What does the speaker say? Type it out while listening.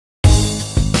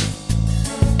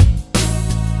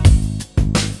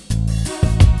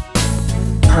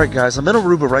Alright guys, I'm in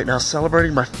Aruba right now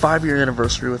celebrating my 5-year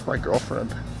anniversary with my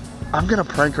girlfriend. I'm gonna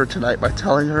prank her tonight by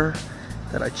telling her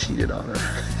that I cheated on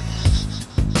her.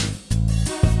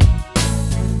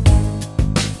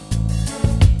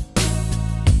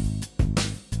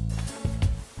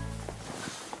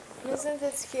 Isn't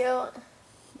this cute?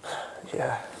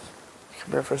 Yeah.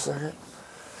 Come here for a second.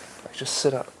 Just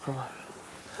sit up. Come on.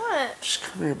 What? Just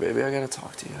come here, baby. I gotta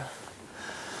talk to you.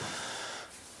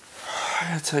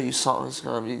 I gotta tell you something that's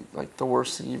gonna be like the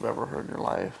worst thing you've ever heard in your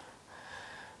life.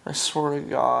 I swear to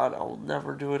God, I will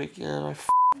never do it again. I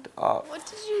f***ed up. What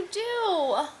did you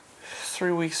do?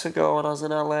 3 weeks ago when I was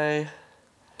in LA, I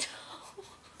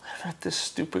met this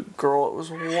stupid girl. It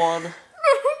was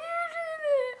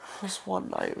one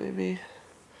night, baby.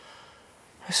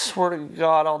 I swear to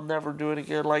God, I'll never do it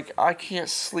again. Like, I can't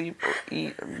sleep or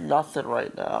eat or nothing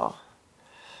right now.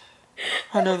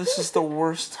 I know this is the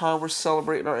worst time we're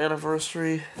celebrating our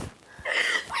anniversary. We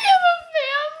have a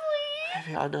family.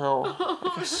 Baby, I know.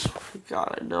 Like, I swear to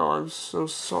God, I know. I'm so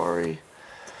sorry.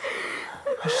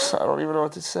 I don't even know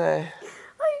what to say.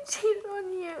 I cheated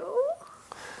on you.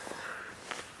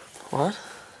 What?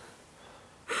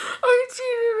 I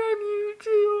cheated on you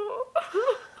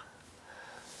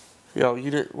too. Yo, you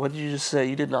did. What did you just say?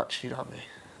 You did not cheat on me.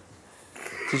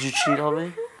 Did you cheat on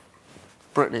me,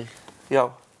 Brittany?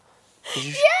 Yo, did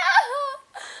you? Yeah,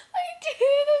 I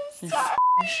did. I'm sorry.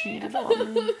 You cheated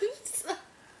on me.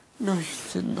 No, you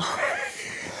did not.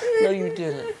 No, you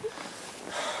didn't.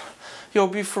 Yo,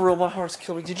 be for real. My heart's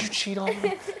killing me. Did you cheat on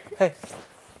me? Hey,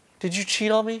 did you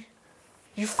cheat on me?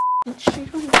 You f***ing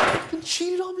cheated on me? You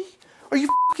cheated on me? Are you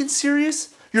f***ing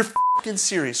serious? You're f***ing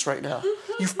serious right now.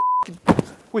 You f***ing...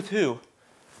 With who?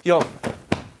 Yo.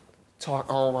 Talk.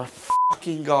 Oh my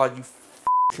f***ing God. You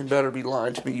f***ing better be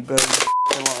lying to me. You better be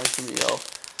f***ing lying to me, yo. You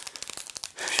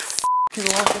f***ing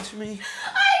lying to me?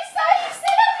 I saw you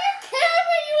sit on your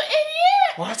camera, you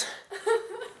idiot. What?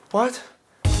 What?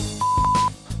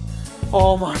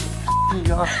 Oh my f***ing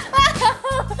God.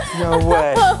 No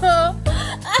way.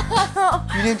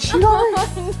 You didn't cheat on me?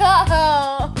 No.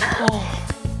 Oh.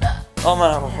 I'm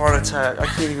gonna have a heart attack. I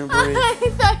can't even breathe. I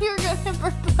thought you were gonna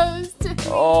propose to me.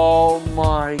 Oh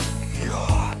my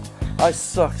God. I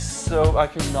suck so... I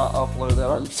cannot upload that.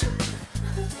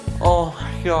 Oh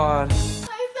my God.